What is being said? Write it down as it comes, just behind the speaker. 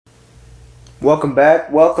Welcome back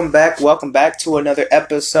to another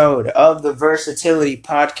episode of the Versatility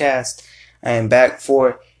Podcast. I am back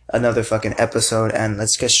for another fucking episode, and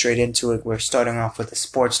let's get straight into it. We're starting off with the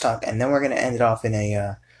sports talk, and then we're gonna end it off in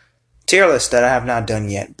a tier list that I have not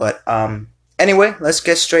done yet. But anyway, let's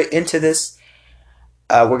get straight into this.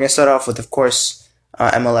 We're gonna start off with, of course,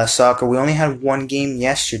 MLS soccer. We only had one game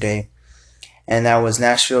yesterday, and that was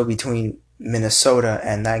Nashville between Minnesota,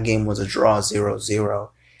 and that game was a draw 0-0.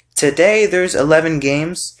 Today, there's 11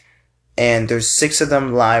 games, and there's 6 of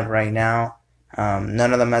them live right now.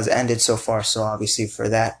 None of them has ended so far, so obviously for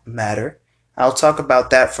that matter, I'll talk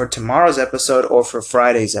about that for tomorrow's episode or for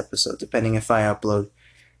Friday's episode, depending if I upload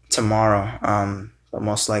tomorrow. But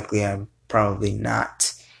most likely I'm probably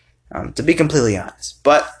not, to be completely honest.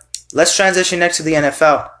 But let's transition next to the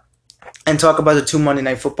NFL and talk about the 2 Monday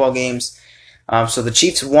Night Football games. So the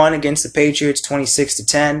Chiefs won against the Patriots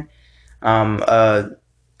 26-10.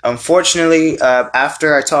 Unfortunately,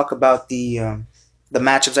 after I talk about the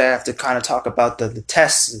matchups, I have to kind of talk about the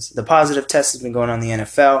tests, the positive tests that's been going on in the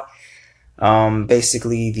NFL.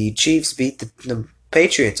 Basically, the Chiefs beat the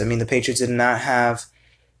Patriots. I mean, the Patriots did not have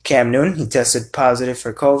Cam Newton. He tested positive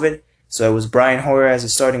for COVID. So it was Brian Hoyer as a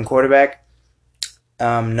starting quarterback.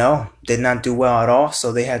 No, did not do well at all.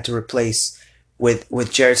 So they had to replace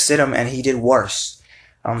with Jarrett Stidham, and he did worse.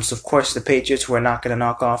 So, of course, the Patriots were not going to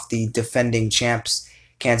knock off the defending champs,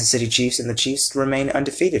 Kansas City Chiefs, and the Chiefs remain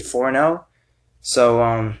undefeated, 4-0.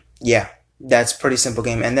 So, yeah, that's a pretty simple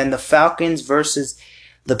game. And then the Falcons versus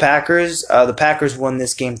the Packers. The Packers won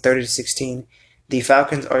this game 30-16. The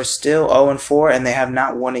Falcons are still 0-4, and they have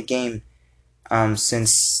not won a game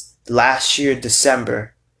since last year,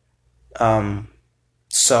 December.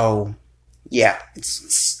 So, yeah,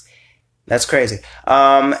 that's crazy.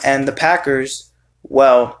 And the Packers,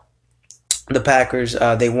 well, the Packers,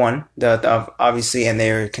 they won, obviously, and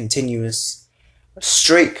their continuous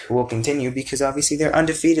streak will continue because obviously they're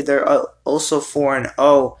undefeated. They're also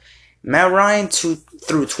 4-0. Matt Ryan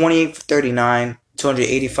threw 28 for 39,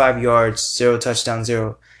 285 yards, 0 touchdowns,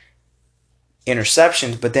 0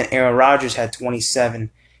 interceptions. But then Aaron Rodgers had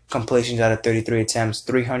 27 completions out of 33 attempts,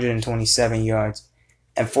 327 yards,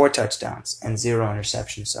 and 4 touchdowns and 0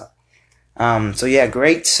 interceptions. So yeah,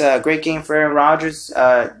 great game for Aaron Rodgers.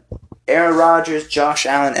 Aaron Rodgers, Josh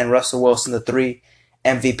Allen, and Russell Wilson, the 3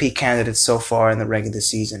 MVP candidates so far in the regular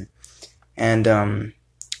season. And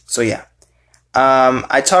so yeah,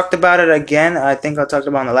 I talked about it again. I think I talked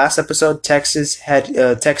about it in the last episode. Texans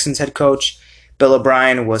head coach Bill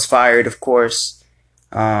O'Brien was fired, of course.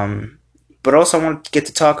 But also I want to get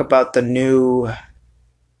to talk about the new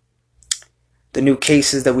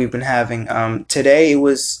cases that we've been having. Today it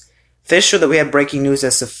was official that we had breaking news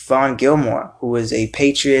that Stephon Gilmore, who is a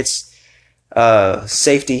Patriots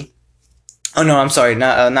safety. Oh no, I'm sorry,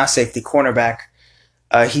 not safety, cornerback.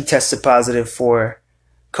 He tested positive for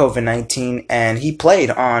COVID-19, and he played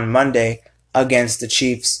on Monday against the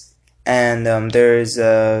Chiefs. And there's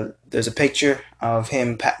a picture of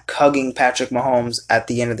him hugging Patrick Mahomes at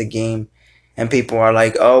the end of the game, and people are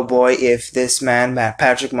like, "Oh boy, if this man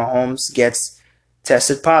Patrick Mahomes gets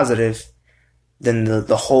tested positive, then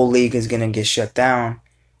the whole league is gonna get shut down,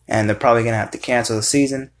 and they're probably gonna have to cancel the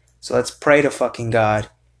season." So let's pray to fucking God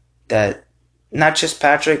that not just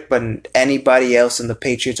Patrick, but anybody else in the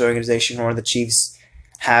Patriots organization or the Chiefs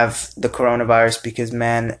have the coronavirus, because,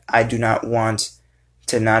 man, I do not want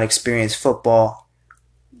to not experience football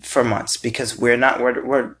for months, because we're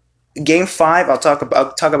game 5. I'll talk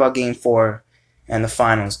about game 4 and the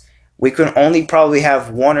finals. We can only probably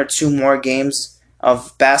have 1 or 2 more games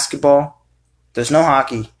of basketball. There's no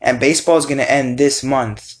hockey, and baseball is going to end this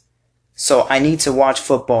month. So I need to watch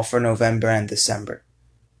football for November and December.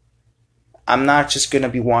 I'm not just going to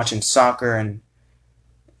be watching soccer and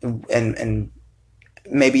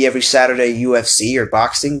maybe every Saturday UFC or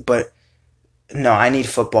boxing, but no, I need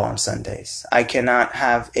football on Sundays. I just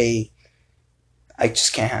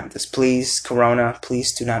can't have this. Please, Corona,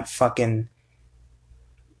 please do not fucking...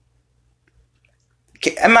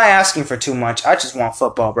 Am I asking for too much? I just want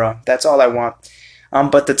football, bro. That's all I want.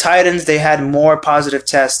 But the Titans, they had more positive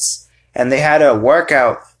tests, and they had a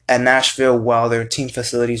workout at Nashville while their team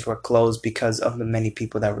facilities were closed because of the many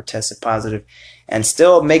people that were tested positive. And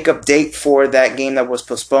still a makeup date for that game that was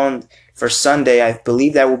postponed for Sunday. I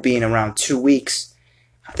believe that will be in around 2 weeks.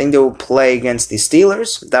 I think they will play against the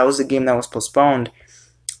Steelers. That was the game that was postponed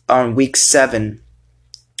on week 7.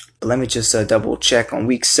 But let me just double check on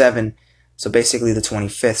week 7. So basically the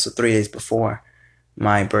 25th, so 3 days before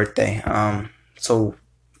my birthday. So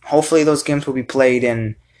hopefully those games will be played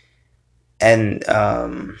and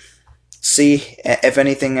see if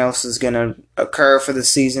anything else is gonna occur for the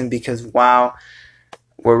season, because wow,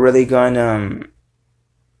 we're really gonna.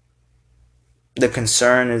 The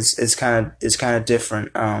concern is kind of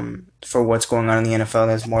different for what's going on in the NFL.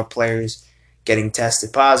 There's more players getting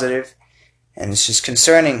tested positive, and it's just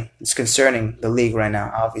concerning. It's concerning the league right now.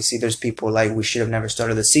 Obviously, there's people like, we should have never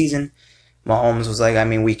started the season. Mahomes was like, I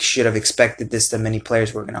mean, we should have expected this, that many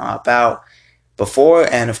players were going to opt out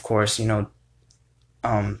before, and of course,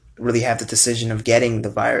 really have the decision of getting the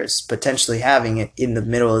virus, potentially having it in the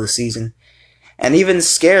middle of the season. And even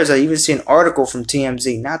scares, I even see an article from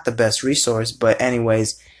TMZ, not the best resource, but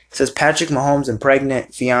anyways, it says Patrick Mahomes and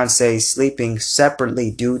pregnant fiance sleeping separately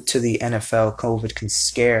due to the NFL COVID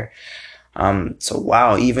scare. So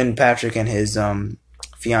wow, even Patrick and his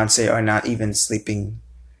fiance are not even sleeping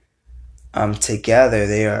together.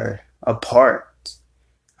 They are apart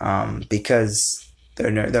because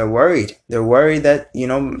they're worried. They're worried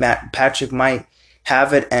that Patrick might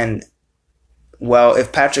have it, and well,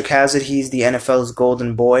 if Patrick has it, he's the NFL's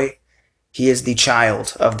golden boy. He is the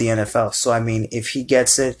child of the NFL. So I mean, if he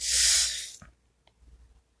gets it,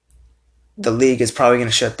 the league is probably going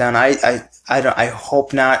to shut down. I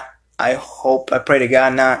hope not. I pray to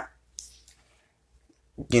God not.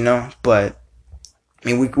 But I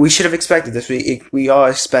mean, we should have expected this. We all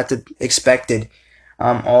expected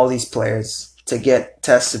all these players to get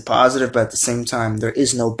tested positive, but at the same time, there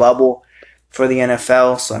is no bubble for the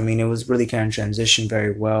NFL. So I mean, it was really kind of transitioned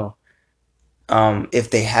very well if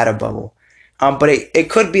they had a bubble. But it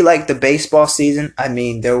could be like the baseball season. I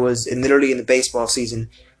mean, there was literally in the baseball season,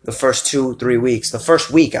 the first 2-3 weeks, the first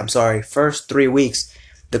 3 weeks,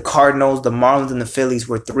 the Cardinals, the Marlins, and the Phillies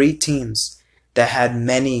were three teams that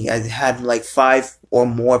had like five or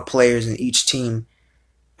more players in each team,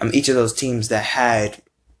 each of those teams that had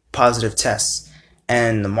positive tests.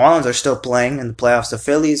 And the Marlins are still playing in the playoffs. The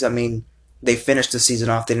Phillies, I mean, they finished the season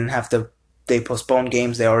off. They postponed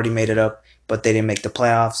games. They already made it up, but they didn't make the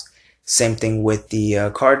playoffs. Same thing with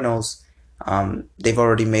the Cardinals. They've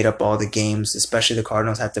already made up all the games, especially the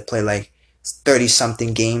Cardinals had to play like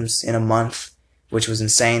 30-something games in a month, which was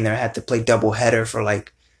insane. They had to play doubleheader for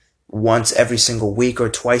like once every single week or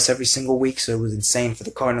twice every single week, so it was insane for the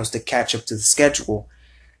Cardinals to catch up to the schedule.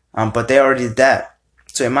 But they already did that.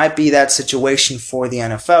 So it might be that situation for the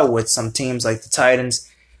NFL with some teams like the Titans.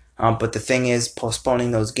 But the thing is,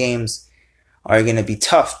 postponing those games are going to be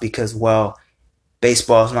tough because, well,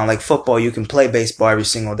 baseball is not like football. You can play baseball every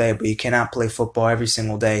single day, but you cannot play football every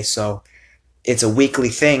single day. So it's a weekly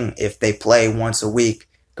thing if they play once a week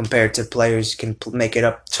compared to players can make it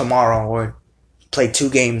up tomorrow or play 2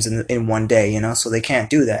 games in one day, so they can't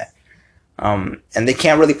do that. And they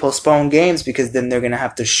can't really postpone games because then they're going to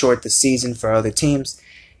have to short the season for other teams.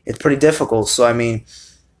 It's pretty difficult. So, I mean,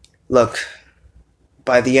 look,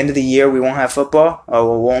 by the end of the year, we won't have football.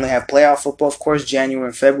 We'll only have playoff football, of course, January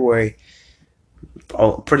and February.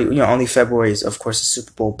 Only February is, of course, the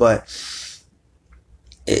Super Bowl, but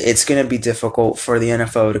it's going to be difficult for the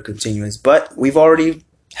NFL to continue this. But we've already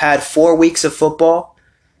had 4 weeks of football.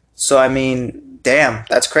 So, I mean, damn,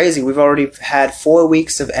 that's crazy. We've already had 4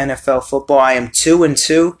 weeks of NFL football. I am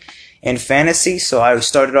 2-2 in fantasy, so I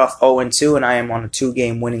started off 0-2, and I am on a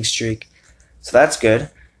 2-game winning streak. So that's good.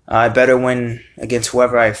 I better win against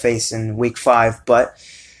whoever I face in week 5, but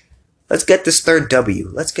let's get this third W.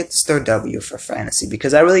 Let's get this third W for fantasy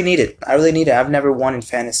because I really need it. I've never won in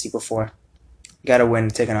fantasy before. Gotta win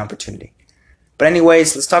to take an opportunity. But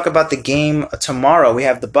anyways, let's talk about the game tomorrow. We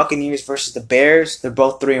have the Buccaneers versus the Bears. They're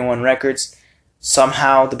both 3-1 records.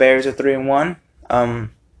 Somehow the Bears are 3-1.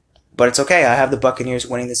 But it's okay. I have the Buccaneers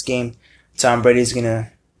winning this game. Tom Brady's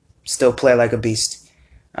gonna still play like a beast.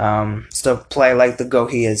 Still play like the GOAT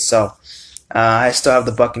he is. So I still have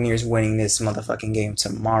the Buccaneers winning this motherfucking game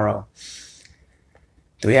tomorrow.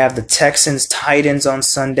 Do we have the Texans Titans on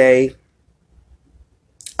Sunday?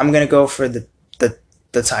 I'm gonna go for the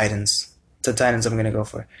Titans. The Titans I'm gonna go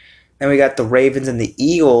for. Then we got the Ravens and the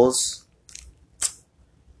Eagles.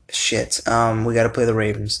 Shit. We gotta play the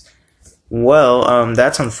Ravens. Well,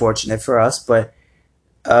 that's unfortunate for us, but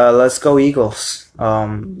let's go Eagles.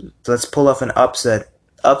 Let's pull off an upset.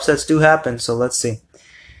 Upsets do happen, so let's see.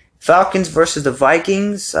 Falcons versus the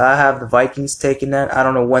Vikings. I have the Vikings taking that. I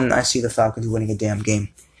don't know when I see the Falcons winning a damn game,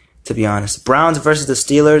 to be honest. Browns versus the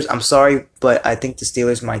Steelers. I'm sorry, but I think the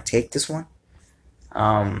Steelers might take this one.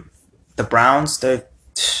 The Browns, the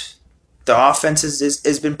offense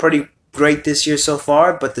has been pretty great this year so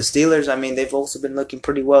far, but the Steelers, I mean, they've also been looking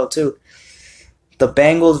pretty well too. The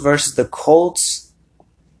Bengals versus the Colts.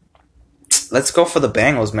 Let's go for the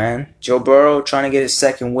Bengals, man. Joe Burrow trying to get his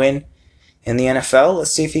second win in the NFL.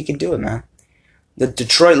 Let's see if he can do it, man. The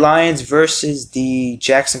Detroit Lions versus the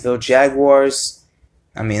Jacksonville Jaguars.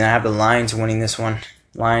 I mean, I have the Lions winning this one.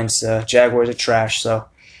 Lions, Jaguars are trash, so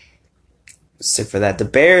let's stick for that. The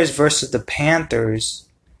Bears versus the Panthers.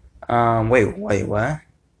 Wait, what?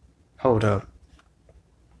 Hold up.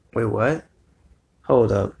 Wait, what?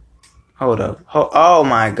 Hold up. Oh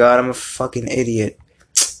my god, I'm a fucking idiot.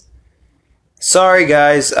 Sorry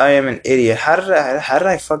guys, I am an idiot. How did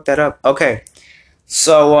I fuck that up? Okay.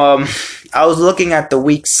 So I was looking at the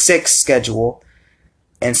week 6 schedule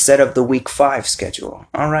instead of the week 5 schedule.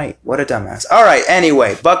 Alright, what a dumbass. Alright,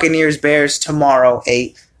 anyway, Buccaneers Bears tomorrow,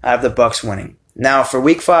 8. I have the Bucks winning. Now for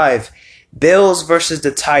week 5, Bills versus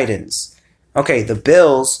the Titans. Okay, the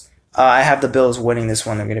Bills, I have the Bills winning this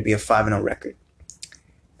one. They're going to be a 5-0 record.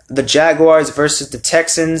 The Jaguars versus the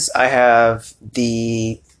Texans. I have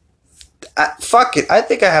the... fuck it. I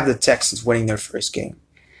think I have the Texans winning their first game.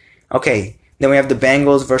 Okay, then we have the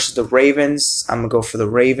Bengals versus the Ravens. I'm going to go for the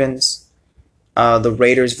Ravens. The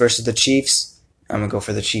Raiders versus the Chiefs. I'm going to go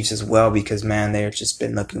for the Chiefs as well because, man, they've just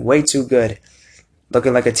been looking way too good.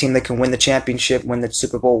 Looking like a team that can win the championship, win the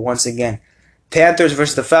Super Bowl once again. Panthers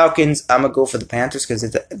versus the Falcons. I'm going to go for the Panthers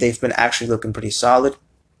because they've been actually looking pretty solid.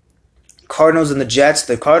 Cardinals and the Jets.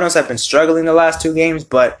 The Cardinals have been struggling the last 2 games,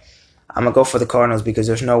 but I'm going to go for the Cardinals because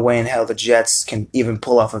there's no way in hell the Jets can even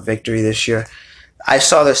pull off a victory this year. I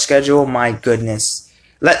saw their schedule. My goodness.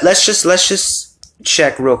 Let's just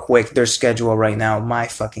check real quick their schedule right now. My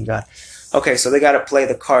fucking god. Okay, so they got to play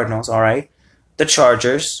the Cardinals, all right? The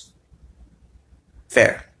Chargers.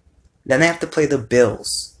 Fair. Then they have to play the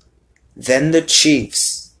Bills. Then the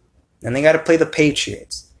Chiefs. Then they got to play the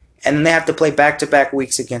Patriots. And then they have to play back-to-back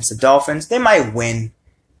weeks against the Dolphins. They might win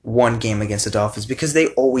 1 game against the Dolphins because they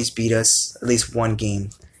always beat us at least 1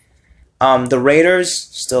 game. The Raiders,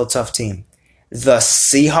 still a tough team. The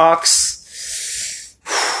Seahawks,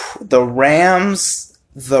 the Rams,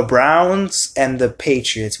 the Browns, and the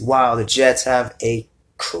Patriots. Wow, the Jets have a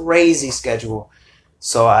crazy schedule.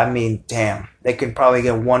 So, I mean, damn. They can probably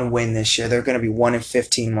get 1 win this year. They're going to be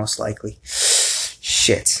 1-15 most likely.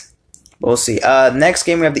 Shit. We'll see. Next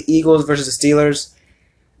game, we have the Eagles versus the Steelers.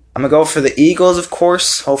 I'm going to go for the Eagles, of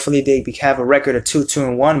course. Hopefully, they have a record of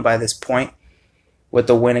 2-2-1 by this point with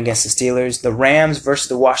the win against the Steelers. The Rams versus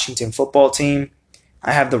the Washington football team.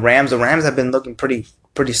 I have the Rams. The Rams have been looking pretty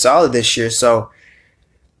solid this year, so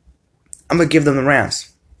I'm going to give them the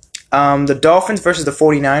Rams. The Dolphins versus the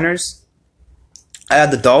 49ers. I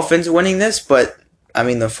had the Dolphins winning this, but, I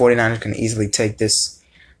mean, the 49ers can easily take this.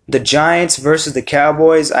 The Giants versus the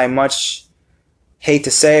Cowboys. I much hate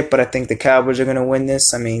to say it, but I think the Cowboys are going to win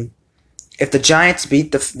this. I mean, if the Giants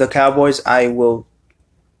beat the Cowboys, I will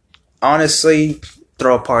honestly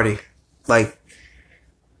throw a party. Like,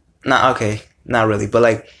 not really, but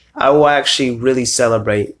like, I will actually really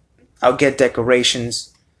celebrate. I'll get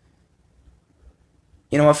decorations.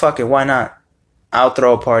 You know what, fuck it, why not? I'll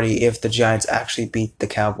throw a party if the Giants actually beat the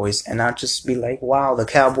Cowboys, and I'll just be like, wow, the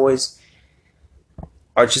Cowboys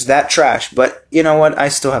are just that trash. But you know what? I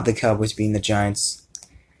still have the Cowboys beating the Giants.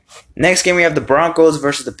 Next game, we have the Broncos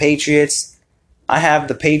versus the Patriots. I have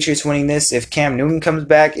the Patriots winning this if Cam Newton comes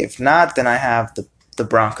back. If not, then I have the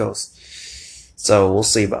Broncos. So we'll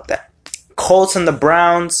see about that. Colts and the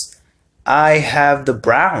Browns. I have the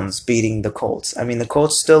Browns beating the Colts. I mean, the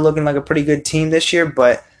Colts still looking like a pretty good team this year,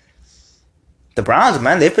 but the Browns,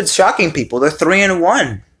 man, they've been shocking people. They're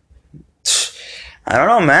 3-1. I don't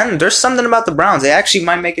know, man. There's something about the Browns. They actually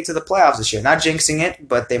might make it to the playoffs this year. Not jinxing it,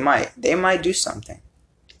 but they might. They might do something.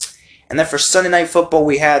 And then for Sunday Night Football,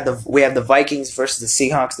 we have the Vikings versus the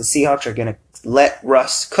Seahawks. The Seahawks are going to let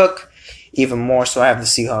Russ cook even more, so I have the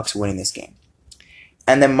Seahawks winning this game.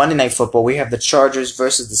 And then Monday Night Football, we have the Chargers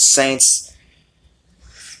versus the Saints.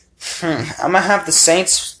 I'm going to have the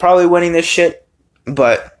Saints probably winning this shit,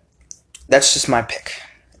 but that's just my pick.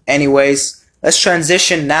 Anyways, let's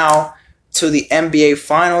transition now to the NBA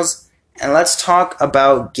Finals, and let's talk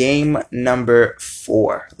about game number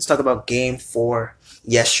 4. Let's talk about game 4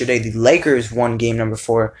 yesterday. The Lakers won game number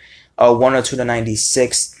 4,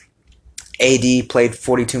 102-96. AD played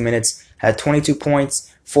 42 minutes, had 22 points,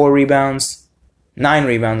 9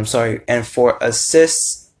 rebounds, and 4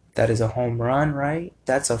 assists. That is a home run, right?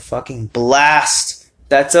 That's a fucking blast.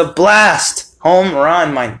 That's a blast. Home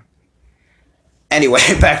run, man. Anyway,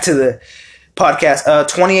 back to the podcast.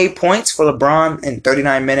 28 points for LeBron in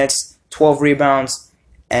 39 minutes, 12 rebounds,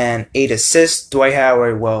 and 8 assists. Dwight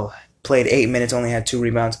Howard, well, played 8 minutes, only had 2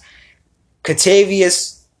 rebounds.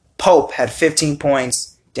 Kentavious Pope had 15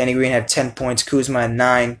 points. Danny Green had 10 points. Kuzma had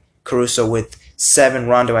 9. Caruso with 7.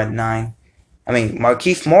 Rondo had 9.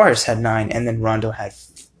 Markieff Morris had 9, and then Rondo had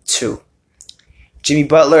 2. Jimmy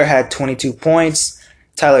Butler had 22 points.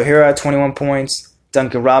 Tyler Hero had 21 points.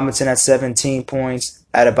 Duncan Robinson had 17 points.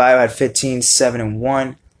 Adebayo had 15, 7 and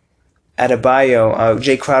 1.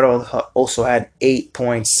 Jay Crowder also had 8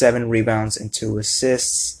 points, 7 rebounds, and 2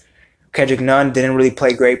 assists. Kendrick Nunn didn't really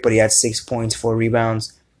play great, but he had 6 points, 4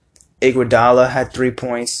 rebounds. Iguodala had 3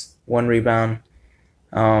 points, 1 rebound.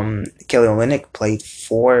 Kelly Olynyk played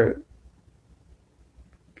 4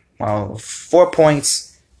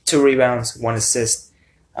 points, 2 rebounds, 1 assist.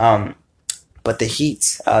 But the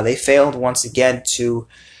Heat, they failed once again to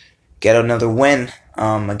get another win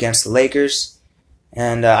against the Lakers.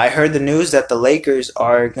 And I heard the news that the Lakers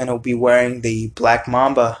are going to be wearing the Black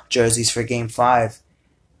Mamba jerseys for Game 5.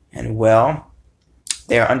 And, well,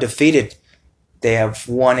 they are undefeated. They have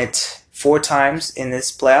won it 4 times in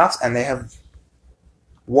this playoffs, and they have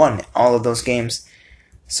won all of those games.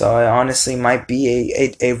 So it honestly might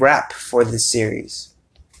be a wrap for this series.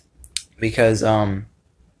 Because,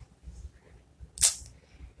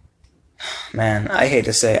 man, I hate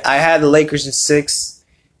to say it. I had the Lakers in 6.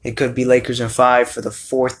 It could be Lakers in 5 for the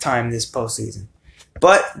 4th time this postseason.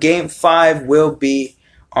 But Game 5 will be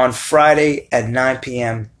on Friday at 9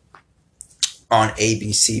 p.m. on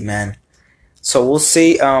ABC, man. So we'll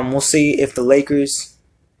see. We'll see if the Lakers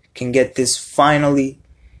can get this finally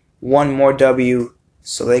one more W,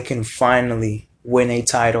 so they can finally win a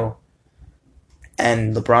title.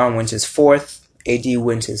 And LeBron wins his 4th. AD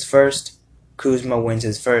wins his 1st. Kuzma wins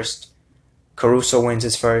his 1st. Caruso wins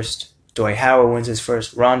his 1st. Dwight Howard wins his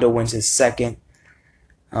 1st. Rondo wins his 2nd.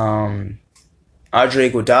 Andre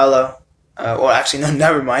Iguodala. Well, actually, no,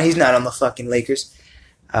 never mind. He's not on the fucking Lakers.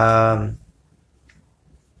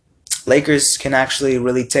 Lakers can actually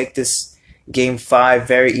really take this Game 5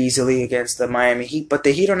 very easily against the Miami Heat. But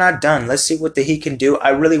the Heat are not done. Let's see what the Heat can do. I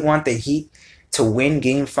really want the Heat to win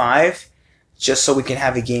Game 5 just so we can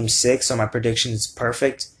have a Game 6. So my prediction is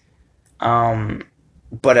perfect.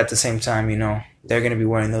 But at the same time, you know, they're going to be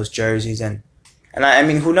wearing those jerseys. And I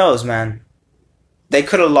mean, who knows, man? They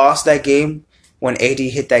could have lost that game when AD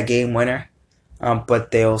hit that game winner. But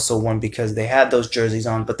they also won because they had those jerseys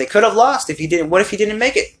on. But they could have lost if he didn't. What if he didn't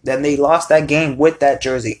make it? Then they lost that game with that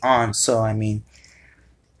jersey on. So, I mean,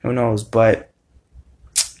 who knows? But,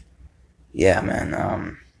 yeah,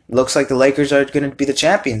 man. Looks like the Lakers are going to be the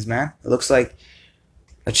champions, man. It looks like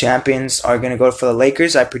the champions are going to go for the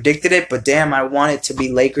Lakers. I predicted it, but damn, I want it to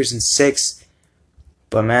be Lakers in 6.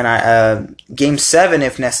 But, man, Game 7,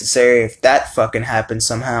 if necessary, if that fucking happens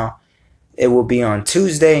somehow, it will be on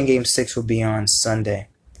Tuesday, and Game 6 will be on Sunday.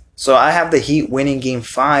 So I have the Heat winning Game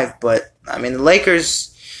 5, but, I mean, the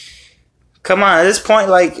Lakers, come on, at this point,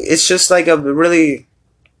 like, it's just like a really,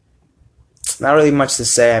 not really much to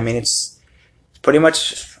say. I mean, it's pretty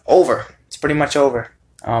much over. It's pretty much over.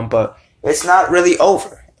 But it's not really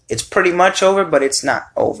over. It's pretty much over, but it's not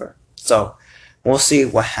over. So we'll see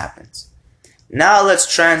what happens. Now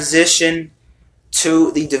let's transition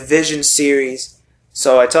to the division series.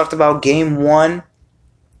 So I talked about Game 1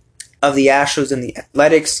 of the Astros and the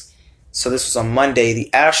Athletics. So this was on Monday. The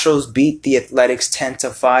Astros beat the Athletics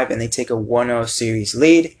 10-5, and they take a 1-0 series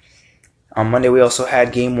lead. On Monday, we also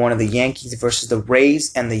had Game 1 of the Yankees versus the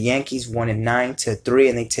Rays, and the Yankees won it 9-3,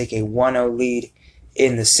 and they take a 1-0 lead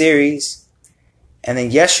in the series. And then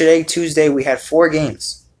yesterday, Tuesday, we had 4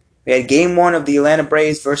 games. We had Game 1 of the Atlanta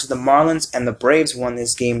Braves versus the Marlins, and the Braves won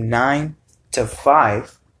this game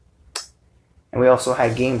 9-5. And we also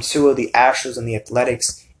had Game 2 of the Astros and the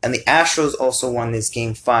Athletics, and the Astros also won this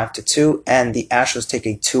game 5-2, and the Astros take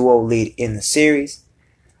a 2-0 lead in the series.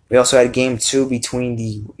 We also had Game 2 between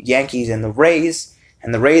the Yankees and the Rays,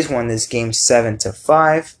 and the Rays won this game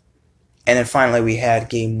 7-5. And then finally we had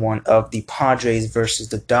Game 1 of the Padres versus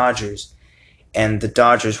the Dodgers, and the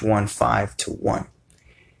Dodgers won 5-1.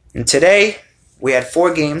 And today we had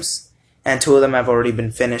 4 games, and 2 of them have already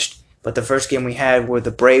been finished. But the first game we had were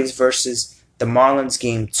the Braves versus the Marlins,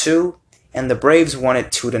 Game 2, and the Braves won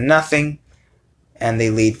it 2-0, and they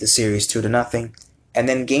lead the series 2-0. And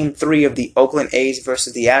then Game 3 of the Oakland A's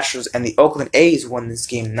versus the Astros, and the Oakland A's won this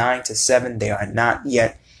game 9-7. They are not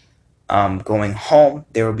yet going home.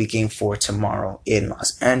 There will be Game 4 tomorrow in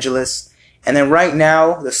Los Angeles. And then right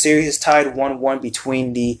now, the series is tied 1-1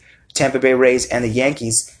 between the Tampa Bay Rays and the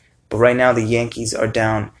Yankees. But right now, the Yankees are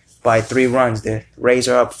down by 3 runs. The Rays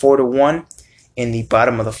are up 4-1 in the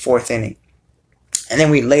bottom of the 4th inning. And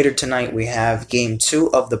then later tonight, we have Game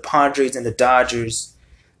 2 of the Padres and the Dodgers.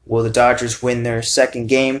 Will the Dodgers win their second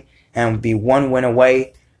game and be 1 win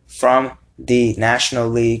away from the National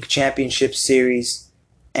League Championship Series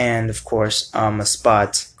and, of course, a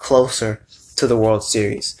spot closer to the World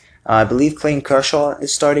Series. I believe Clayton Kershaw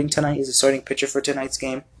is starting tonight. He's a starting pitcher for tonight's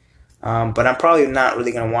game. But I'm probably not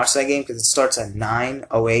really gonna watch that game because it starts at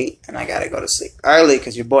 9:08, and I gotta go to sleep early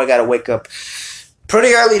because your boy gotta wake up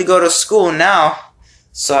pretty early to go to school now.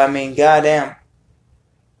 So I mean, goddamn.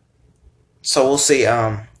 So we'll see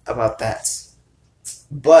about that.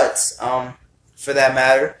 But for that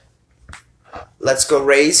matter, let's go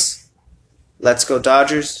Rays, let's go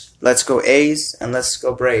Dodgers, let's go A's, and let's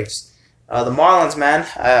go Braves. The Marlins, man,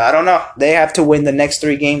 I don't know. They have to win the next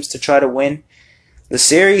 3 games to try to win the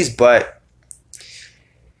series, but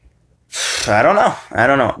I don't know. I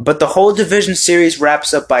don't know. But the whole division series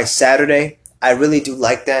wraps up by Saturday. I really do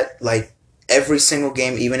like that. Like every single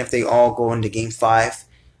game, even if they all go into game 5,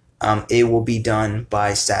 it will be done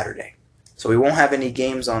by Saturday. So we won't have any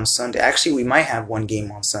games on Sunday. Actually, we might have one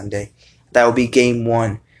game on Sunday. That will be game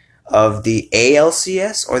 1 of the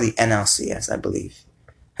ALCS or the NLCS, I believe.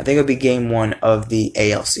 I think it'll be game 1 of the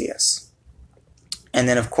ALCS. And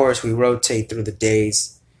then, of course, we rotate through the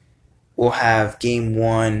days. We'll have game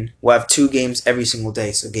 1. We'll have 2 games every single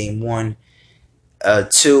day. So game 1,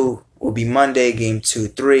 2 will be Monday. Game 2,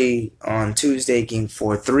 3 on Tuesday. Game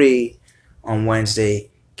 4, 3 on Wednesday.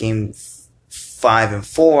 Game 5 and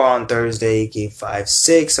 4 on Thursday. Game 5,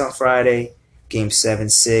 6 on Friday. Game 7,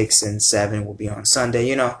 6, and 7 will be on Sunday.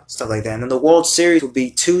 You know, stuff like that. And then the World Series will be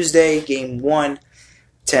Tuesday. Game 1,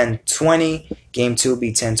 10:20. Game 2 will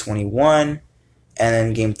be 10:21. And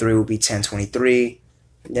then game 3 will be 10:23.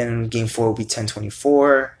 Then game 4 will be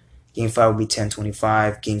 10:24. Game 5 will be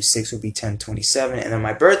 10:25. Game 6 will be 10:27. And then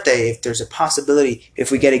my birthday, if there's a possibility,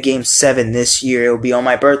 if we get a game 7 this year, it will be on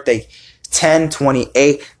my birthday,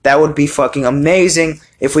 10/28. That would be fucking amazing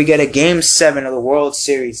if we get a game 7 of the World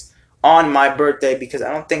Series on my birthday, because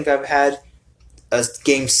I don't think I've had a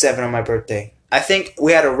game 7 on my birthday. I think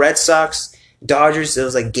we had a Red Sox Dodgers. It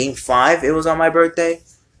was like game 5. It was on my birthday.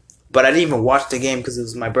 But I didn't even watch the game because it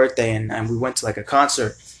was my birthday, and we went to like a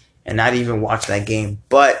concert, and I didn't even watch that game.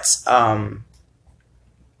 But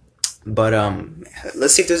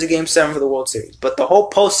let's see if there's a game 7 for the World Series. But the whole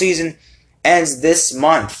postseason ends this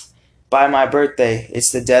month by my birthday. It's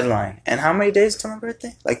the deadline. And how many days to my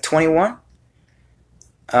birthday? Like 21?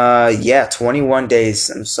 Yeah, 21 days.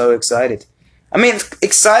 I'm so excited. I mean,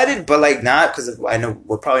 excited, but like not, because I know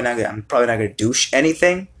I'm probably not gonna douche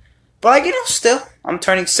anything. But like, you know, still, I'm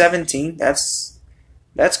turning 17. That's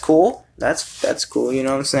cool. That's cool. You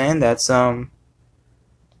know what I'm saying? That's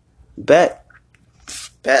bet.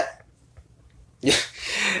 Yeah,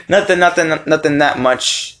 nothing that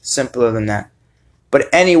much simpler than that. But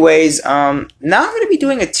anyways, now I'm gonna be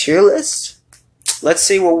doing a tier list. Let's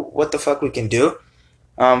see what the fuck we can do.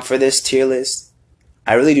 For this tier list,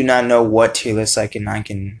 I really do not know what tier list I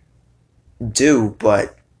can do,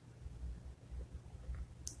 but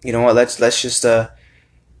you know what? Let's just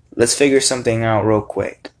let's figure something out real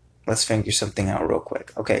quick.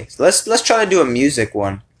 Okay, so let's try to do a music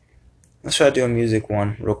one.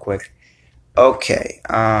 Real quick. Okay,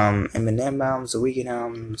 Eminem albums, The Weeknd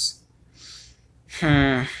albums.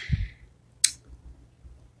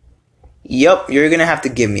 Yup, you're gonna have to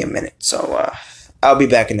give me a minute. So I'll be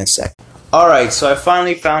back in a sec. Alright, so I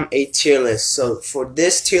finally found a tier list. So for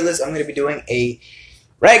this tier list, I'm going to be doing a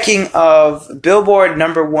ranking of Billboard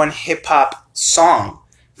 #1 hip-hop song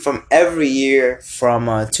from every year from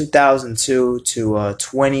 2002 to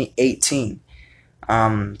 2018.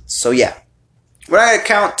 So yeah, we're not going to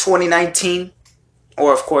count 2019,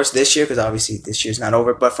 or of course this year, because obviously this year's not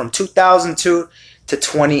over, but from 2002 to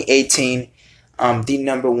 2018, the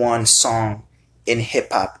 #1 song in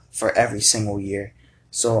hip-hop for every single year.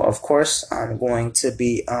 So of course I'm going to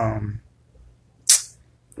be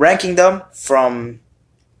ranking them from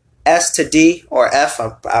S to D or F.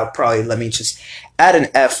 I'll probably, let me just add an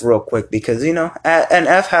F real quick, because you know an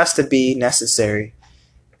F has to be necessary.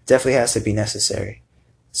 Definitely has to be necessary.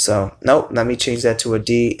 So nope, let me change that to a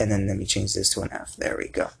D, and then let me change this to an F. There we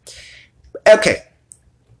go. Okay,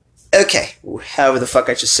 however the fuck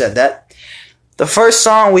I just said that. The first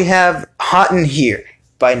song we have Hot in Here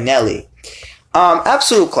by Nelly.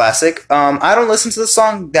 Absolute classic. I don't listen to the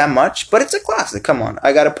song that much, but it's a classic. Come on,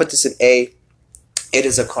 I gotta put this in A. It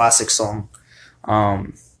is a classic song,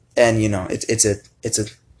 and you know it's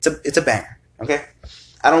a banger. Okay,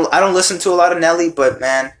 I don't listen to a lot of Nelly, but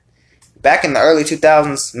man, back in the early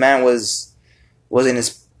 2000s, man was in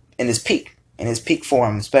his peak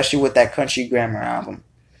form, especially with that Country Grammar album.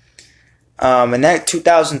 And that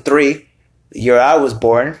 2003, the year I was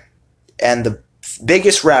born, and the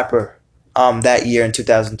biggest rapper that year in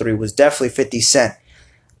 2003 was definitely 50 Cent.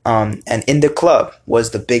 And In the Club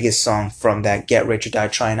was the biggest song from that Get Rich or Die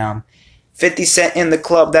Trying album. 50 Cent, In the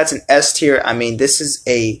Club, that's an S tier. I mean, this is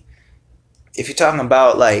if you're talking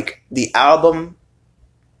about like the album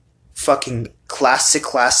fucking classic,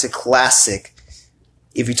 classic, classic.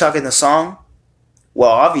 If you're talking the song, well,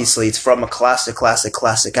 obviously it's from a classic, classic,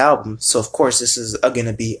 classic album. So of course this is going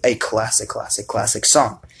to be a classic, classic, classic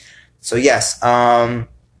song. So yes,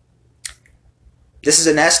 this is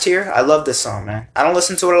an S tier. I love this song, man. I don't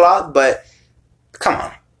listen to it a lot, but come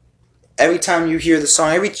on. Every time you hear the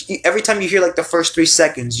song, every time you hear like the first 3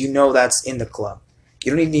 seconds, you know that's in the club.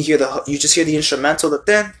 You don't even hear you just hear the instrumental, the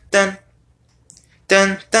dun dun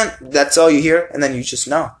dun dun. That's all you hear, and then you just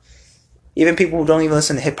know. Even people who don't even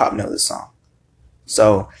listen to hip hop know this song.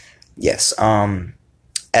 So, yes,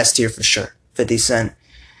 S tier for sure. 50 Cent,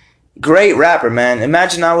 great rapper, man.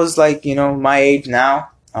 Imagine I was like, my age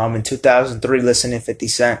now, in 2003, listening to 50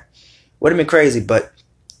 Cent. Would have been crazy, but.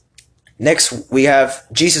 Next, we have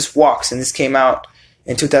Jesus Walks, and this came out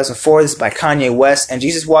in 2004. This is by Kanye West, and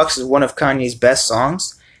Jesus Walks is one of Kanye's best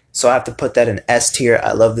songs, so I have to put that in S tier.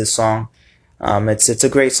 I love this song. It's a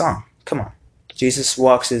great song. Come on. Jesus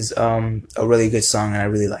Walks is a really good song, and I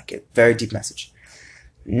really like it. Very deep message.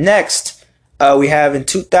 Next, we have in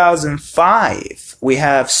 2005, we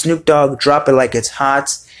have Snoop Dogg, Drop It Like It's Hot.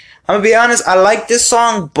 I'm going to be honest, I like this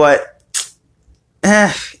song, but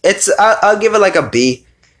I'll give it like a B.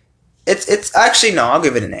 It's actually, no, I'll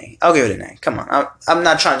give it an A. I'll give it an A. Come on. I'm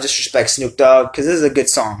not trying to disrespect Snoop Dogg because this is a good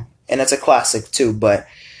song and it's a classic too, but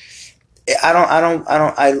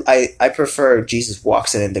I prefer Jesus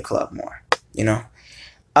Walks It in the Club more,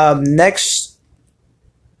 Next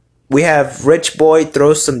we have Rich Boy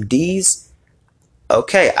Throw Some D's.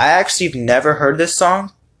 Okay, I actually have never heard this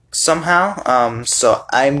song somehow. So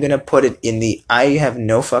I'm going to put it in the I have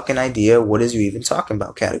no fucking idea what is you even talking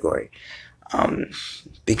about category.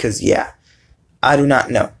 Because yeah, I do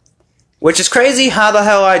not know. Which is crazy how the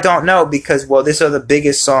hell I don't know because, well, these are the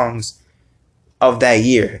biggest songs of that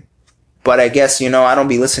year. But I guess, I don't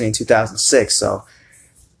be listening in 2006, so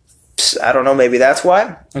I don't know, maybe that's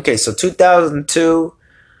why. Okay, so 2002,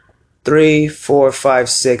 3, 4, 5,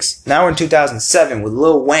 6. Now we're in 2007 with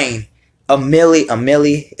Lil Wayne. A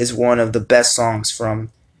Milli is one of the best songs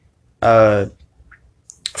from Lil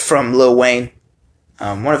Wayne.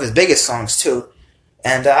 One of his biggest songs too.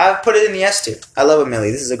 And I put it in the S tier. I love A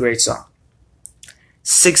Milli. This is a great song.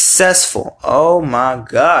 Successful. Oh my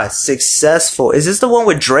God. Successful. Is this the one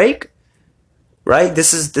with Drake? Right?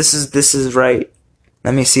 This is right.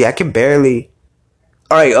 Let me see. I can barely.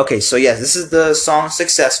 Alright, okay, so yes, this is the song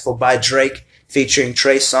Successful by Drake featuring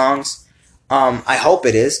Trey Songz. I hope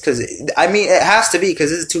it is, because it has to be, because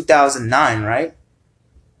this is 2009, right?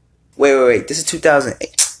 Wait. This is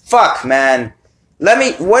 2008. Fuck, man. When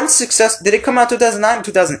did it come out 2009 or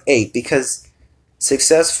 2008? Because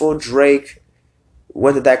Successful, Drake,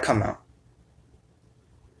 when did that come out?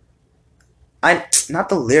 Not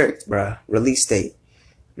the lyrics, bruh. Release date.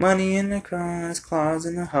 Money in the cars, claws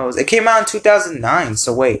in the hose. It came out in 2009,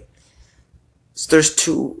 so wait. So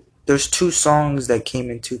there's two songs that came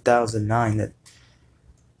in 2009 that...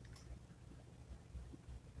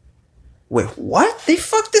 Wait, what? They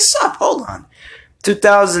fucked this up. Hold on.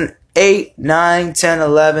 2008, 9, 10,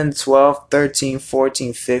 11, 12, 13,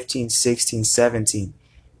 14, 15, 16, 17.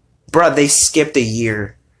 Bruh, they skipped a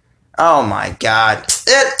year. Oh my God.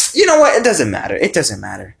 You know what? It doesn't matter. It doesn't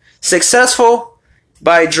matter. Successful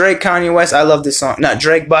by Drake, Kanye West. I love this song. Not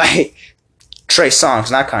Drake, by Trey Songz,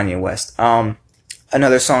 not Kanye West.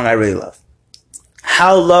 Another song I really love.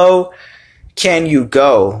 How Low Can You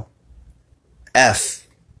Go? F.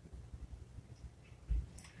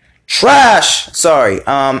 Trash! Sorry.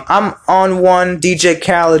 I'm on one. DJ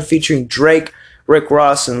Khaled featuring Drake, Rick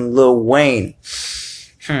Ross, and Lil Wayne.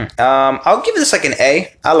 I'll give this like an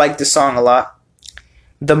A. I like this song a lot.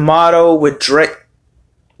 The Motto with Drake.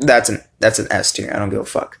 That's an S tier. I don't give a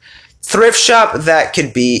fuck. Thrift Shop, that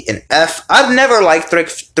could be an F. I've never liked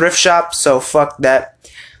Thrift Shop, so fuck that.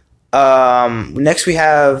 Next we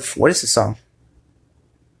have, what is the song?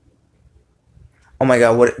 Oh my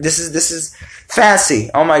God, this is Fancy.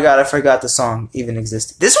 Oh my God, I forgot the song even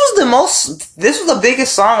existed. This was the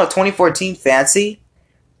biggest song of 2014, Fancy,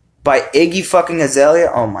 by Iggy fucking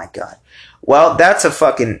Azalea. Oh my God. Well, that's a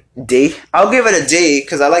fucking D. I'll give it a D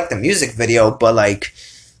because I like the music video, but like,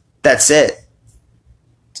 that's it.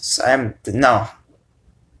 No.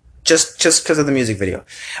 Just because of the music video.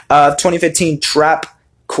 2015, Trap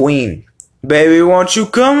Queen. Baby, won't you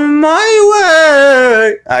come my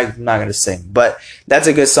way? I'm not gonna sing, but that's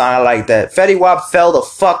a good song. I like that. Fetty Wap fell the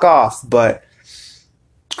fuck off, but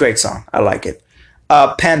great song. I like it.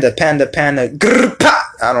 Panda. Grr,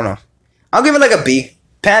 pa! I don't know. I'll give it like a B.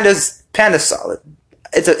 Panda's solid.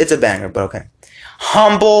 It's a banger, but okay.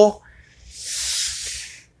 Humble.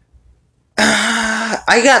 I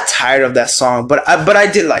I got tired of that song, but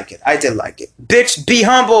I did like it. I did like it. Bitch, be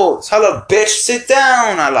humble. Hello, bitch, sit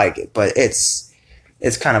down. I like it, but it's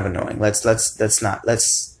kind of annoying. Let's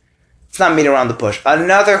not meet around the bush.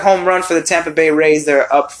 Another home run for the Tampa Bay Rays.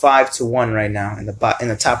 They're up 5-1 right now in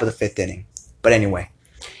the top of the 5th inning. But anyway,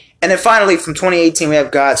 and then finally from 2018 we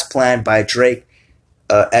have God's Plan by Drake,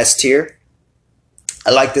 S tier.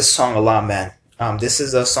 I like this song a lot, man. This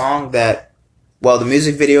is a song that, well, the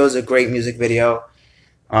music video is a great music video.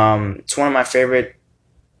 It's one of my favorite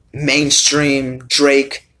mainstream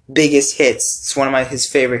Drake biggest hits. It's one of his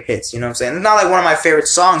favorite hits. You know what I'm saying? It's not like one of my favorite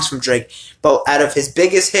songs from Drake, but out of his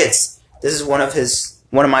biggest hits, this is one of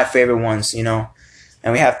my favorite ones. You know,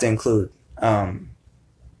 and we have to include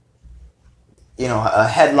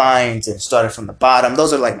headlines and Started From the Bottom.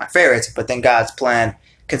 Those are like my favorites. But then God's Plan,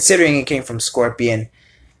 considering it came from Scorpion,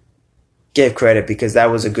 give credit because that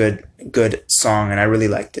was a good song and I really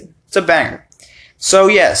liked it. It's a banger. So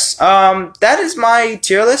yes, that is my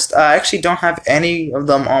tier list. I actually don't have any of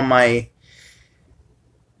them on my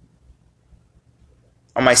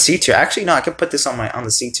C tier. Actually, no, I could put this on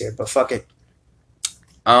the C tier, but fuck it.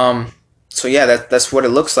 So yeah, that's what it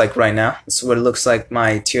looks like right now. This is what it looks like,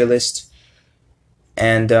 my tier list.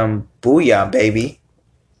 And booyah, baby.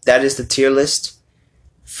 That is the tier list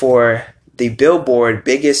for the Billboard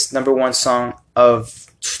biggest #1 song of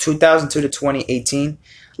 2002 to 2018.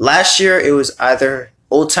 Last year, it was either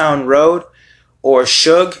Old Town Road or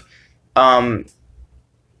Suge.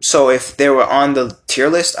 So if they were on the tier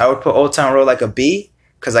list, I would put Old Town Road like a B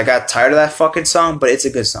because I got tired of that fucking song, but it's a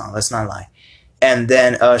good song. Let's not lie. And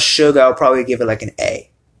then Suge, I would probably give it like an A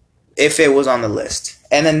if it was on the list.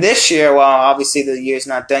 And then this year, well, obviously the year's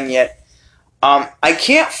not done yet. I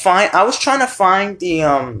can't find. I was trying to find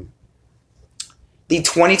the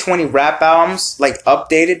 2020 rap albums like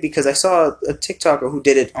updated because I saw a TikToker who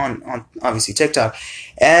did it on obviously TikTok,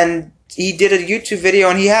 and he did a YouTube video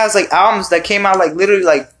and he has like albums that came out like literally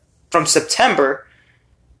like from September,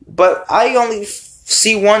 but I only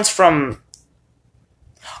see ones from.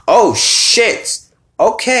 Oh shit.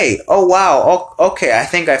 Okay. Oh wow. Okay, I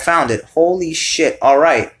think I found it. Holy shit. All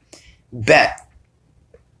right. Bet.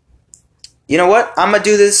 You know what? I'm going to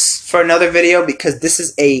do this for another video because this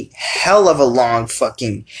is a hell of a long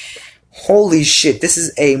fucking... Holy shit. This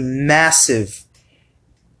is a massive...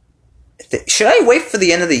 Should I wait for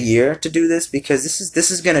the end of the year to do this? Because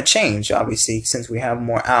this is going to change, obviously, since we have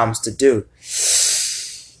more albums to do.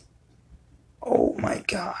 Oh my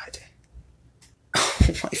god. Oh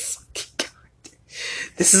my fucking god.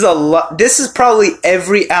 This is a lot. This is probably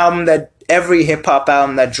every hip-hop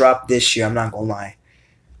album that dropped this year. I'm not going to lie.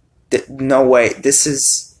 No way. This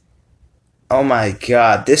is... Oh my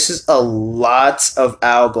god. This is a lot of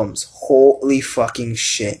albums. Holy fucking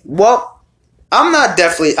shit. Well, I'm not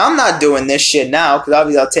doing this shit now because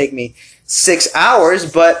obviously it'll take me 6 hours.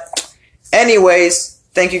 But anyways,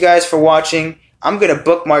 thank you guys for watching. I'm going to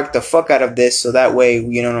bookmark the fuck out of this so that way,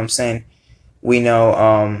 you know what I'm saying? We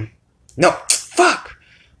know, no, fuck.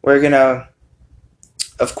 We're going to,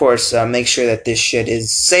 of course, make sure that this shit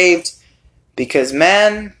is saved because,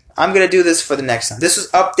 man... I'm going to do this for the next time. This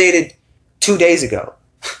was updated 2 days ago.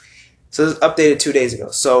 So this was updated 2 days ago.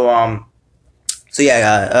 So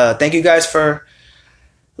yeah, thank you guys for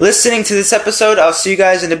listening to this episode. I'll see you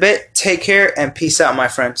guys in a bit. Take care and peace out, my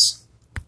friends.